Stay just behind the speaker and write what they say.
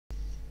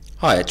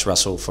Hi, it's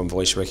Russell from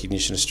Voice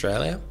Recognition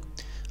Australia.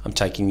 I'm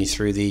taking you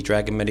through the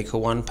Dragon Medical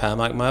One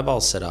PowerMic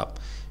mobile setup.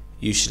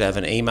 You should have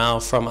an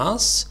email from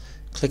us.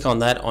 Click on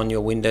that on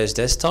your Windows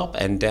desktop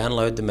and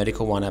download the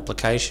Medical One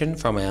application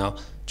from our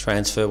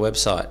transfer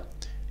website.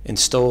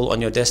 Install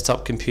on your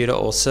desktop computer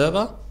or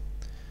server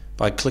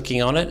by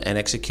clicking on it and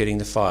executing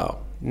the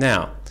file.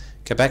 Now,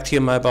 go back to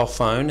your mobile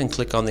phone and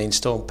click on the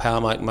Install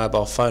PowerMic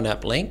mobile phone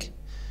app link.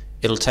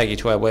 It'll take you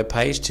to our web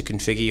page to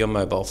configure your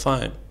mobile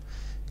phone.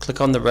 Click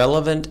on the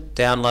relevant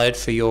download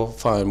for your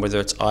phone,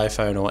 whether it's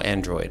iPhone or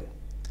Android.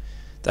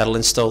 That'll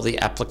install the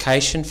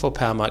application for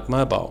PowerMic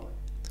Mobile.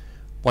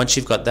 Once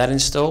you've got that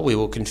installed, we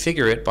will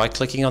configure it by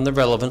clicking on the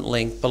relevant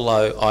link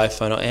below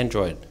iPhone or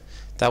Android.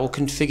 That will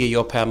configure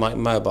your PowerMic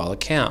Mobile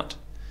account.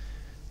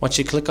 Once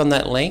you click on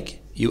that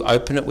link, you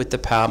open it with the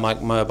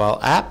PowerMic Mobile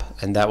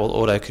app and that will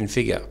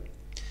auto-configure.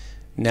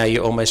 Now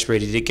you're almost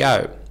ready to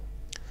go.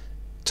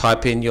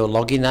 Type in your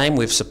login name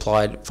we've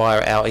supplied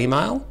via our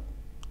email.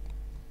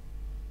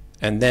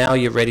 And now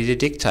you're ready to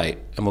dictate,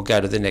 and we'll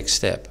go to the next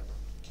step.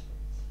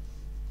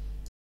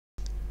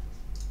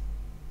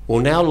 We'll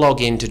now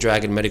log in to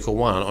Dragon Medical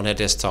One on our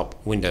desktop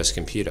Windows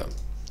computer.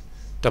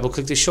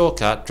 Double-click the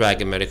shortcut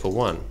Dragon Medical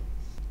One.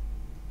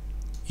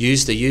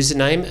 Use the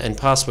username and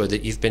password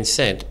that you've been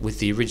sent with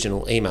the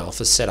original email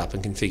for setup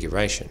and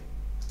configuration.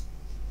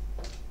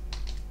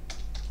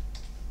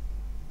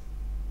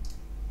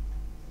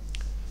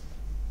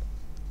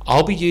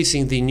 I'll be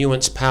using the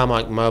Nuance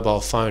PowerMic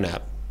mobile phone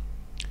app.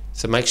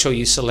 So make sure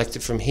you select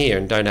it from here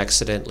and don't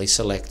accidentally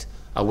select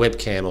a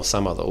webcam or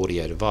some other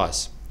audio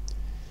device.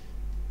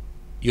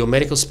 Your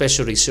medical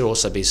specialty should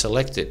also be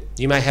selected.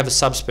 You may have a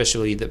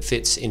subspecialty that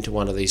fits into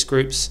one of these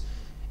groups.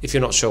 If you're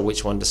not sure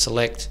which one to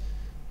select,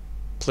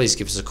 please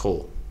give us a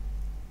call.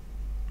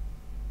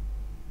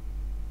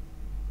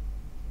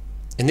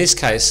 In this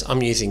case,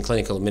 I'm using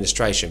clinical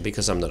administration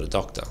because I'm not a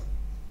doctor.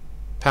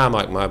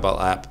 PowerMic mobile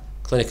app,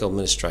 clinical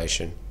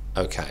administration,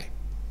 OK.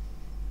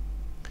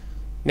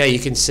 Now you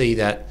can see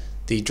that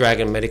the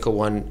Dragon Medical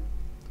One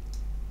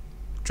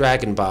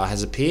Dragon bar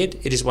has appeared.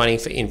 It is waiting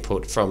for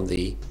input from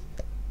the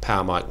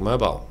PowerMic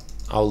mobile.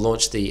 I'll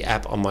launch the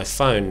app on my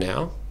phone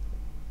now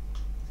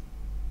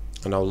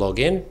and I'll log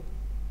in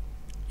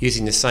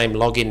using the same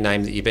login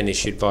name that you've been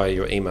issued via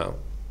your email.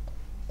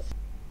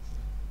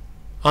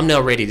 I'm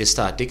now ready to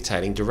start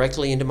dictating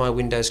directly into my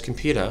Windows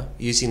computer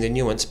using the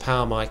Nuance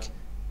PowerMic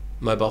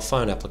mobile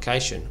phone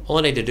application. All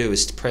I need to do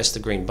is to press the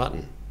green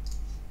button.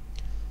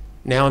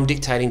 Now I'm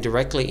dictating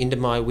directly into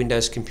my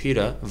Windows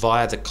computer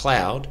via the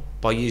cloud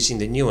by using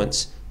the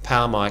Nuance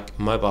PowerMic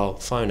mobile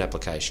phone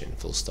application,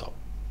 full stop.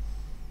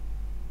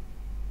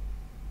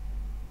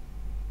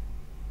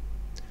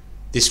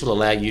 This will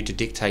allow you to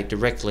dictate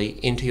directly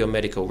into your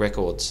medical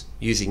records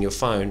using your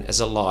phone as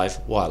a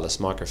live wireless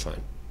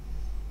microphone.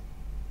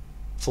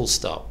 Full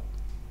stop.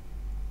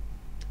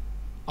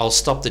 I'll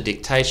stop the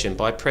dictation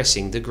by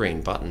pressing the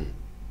green button.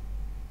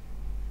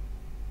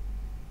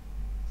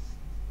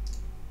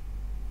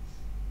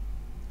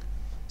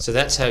 So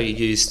that's how you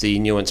use the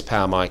Nuance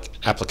PowerMic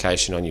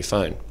application on your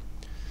phone.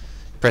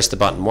 Press the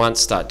button once,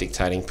 start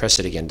dictating, press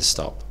it again to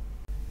stop.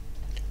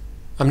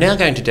 I'm now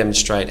going to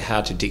demonstrate how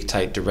to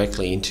dictate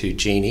directly into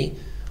Genie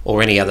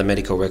or any other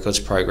medical records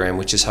program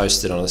which is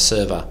hosted on a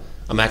server.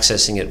 I'm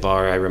accessing it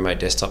via a remote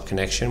desktop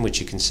connection, which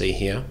you can see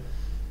here.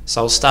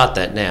 So I'll start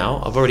that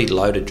now. I've already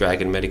loaded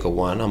Dragon Medical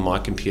One on my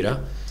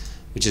computer,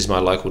 which is my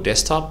local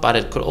desktop, but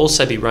it could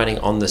also be running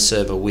on the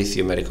server with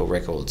your medical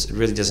records. It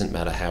really doesn't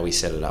matter how we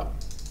set it up.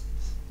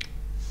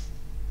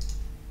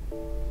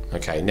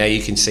 Okay, now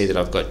you can see that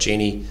I've got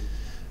Genie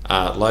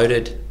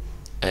loaded,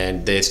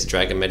 and there's the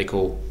Dragon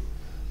Medical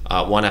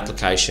One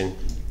application.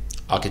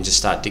 I can just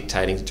start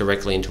dictating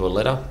directly into a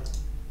letter.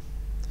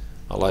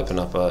 I'll open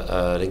up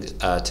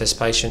a test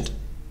patient.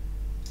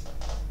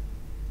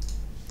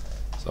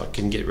 So I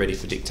can get ready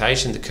for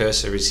dictation. The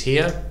cursor is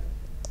here,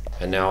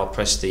 and now I'll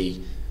press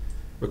the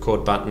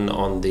record button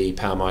on the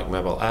PowerMic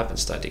mobile app and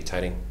start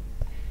dictating.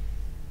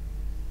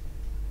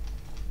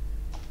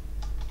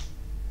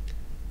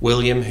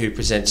 William, who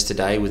presents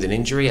today with an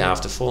injury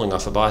after falling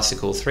off a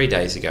bicycle 3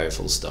 days ago,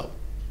 full stop.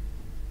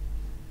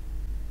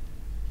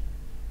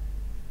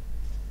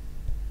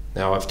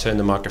 Now I've turned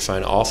the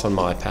microphone off on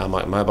my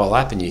PowerMic mobile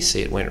app and you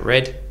see it went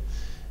red.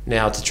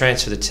 Now to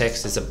transfer the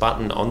text, there's a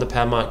button on the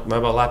PowerMic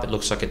mobile app. It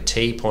looks like a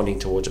T pointing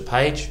towards a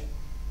page.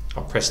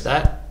 I'll press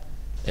that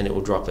and it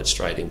will drop it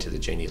straight into the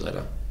Genie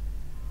letter.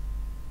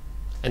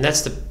 And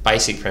that's the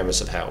basic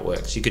premise of how it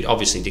works. You could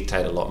obviously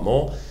dictate a lot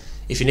more.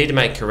 If you need to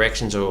make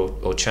corrections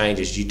or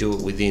changes, you do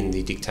it within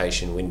the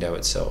dictation window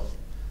itself.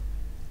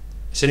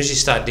 As soon as you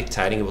start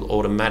dictating, it will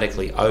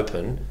automatically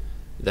open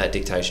that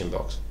dictation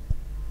box.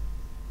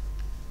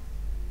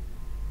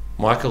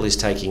 Michael is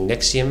taking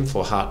Nexium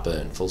for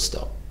heartburn, full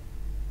stop.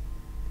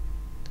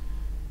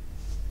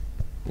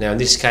 Now in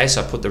this case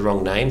I put the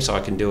wrong name, so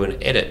I can do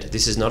an edit.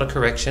 This is not a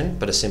correction,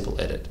 but a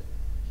simple edit.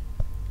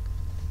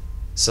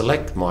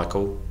 Select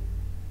Michael.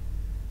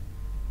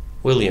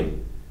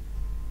 William.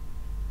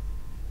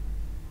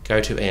 Go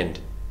to end.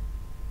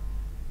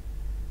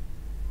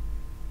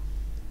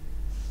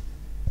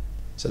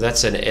 So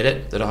that's an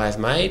edit that I have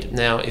made.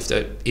 Now if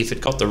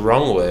it got the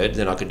wrong word,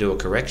 then I could do a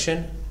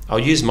correction. I'll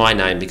use my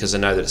name because I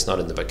know that it's not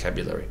in the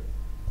vocabulary.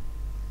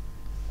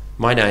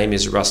 My name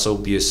is Russell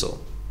Busell.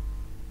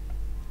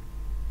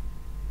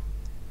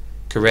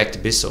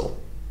 Correct Bissell.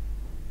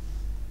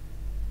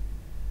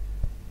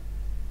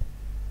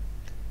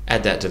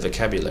 Add that to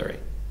vocabulary.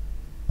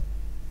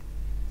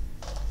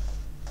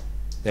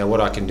 Now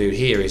what I can do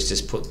here is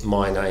just put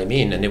my name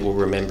in and it will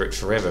remember it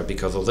forever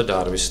because all the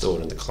data is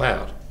stored in the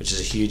cloud, which is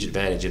a huge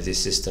advantage of this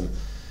system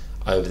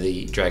over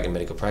the Dragon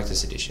Medical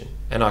Practice Edition.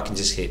 And I can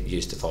just hit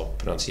use default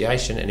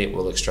pronunciation and it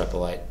will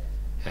extrapolate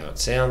how it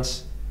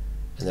sounds,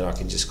 and then I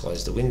can just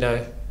close the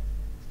window.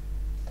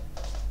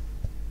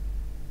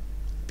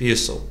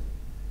 Busell.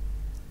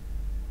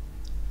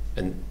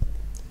 And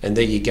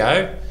there you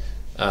go.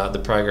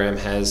 The program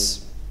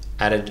has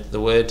added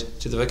the word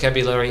to the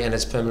vocabulary and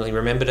has permanently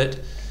remembered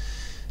it.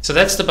 So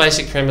that's the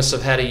basic premise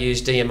of how to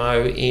use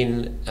DMO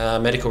in a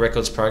medical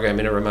records program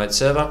in a remote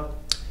server.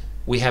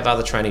 We have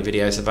other training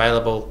videos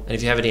available, and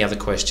if you have any other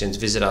questions,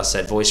 visit us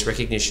at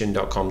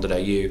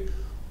voicerecognition.com.au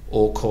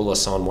or call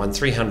us on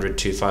 1300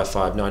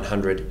 255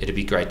 900. It'd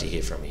be great to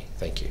hear from you.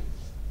 Thank you.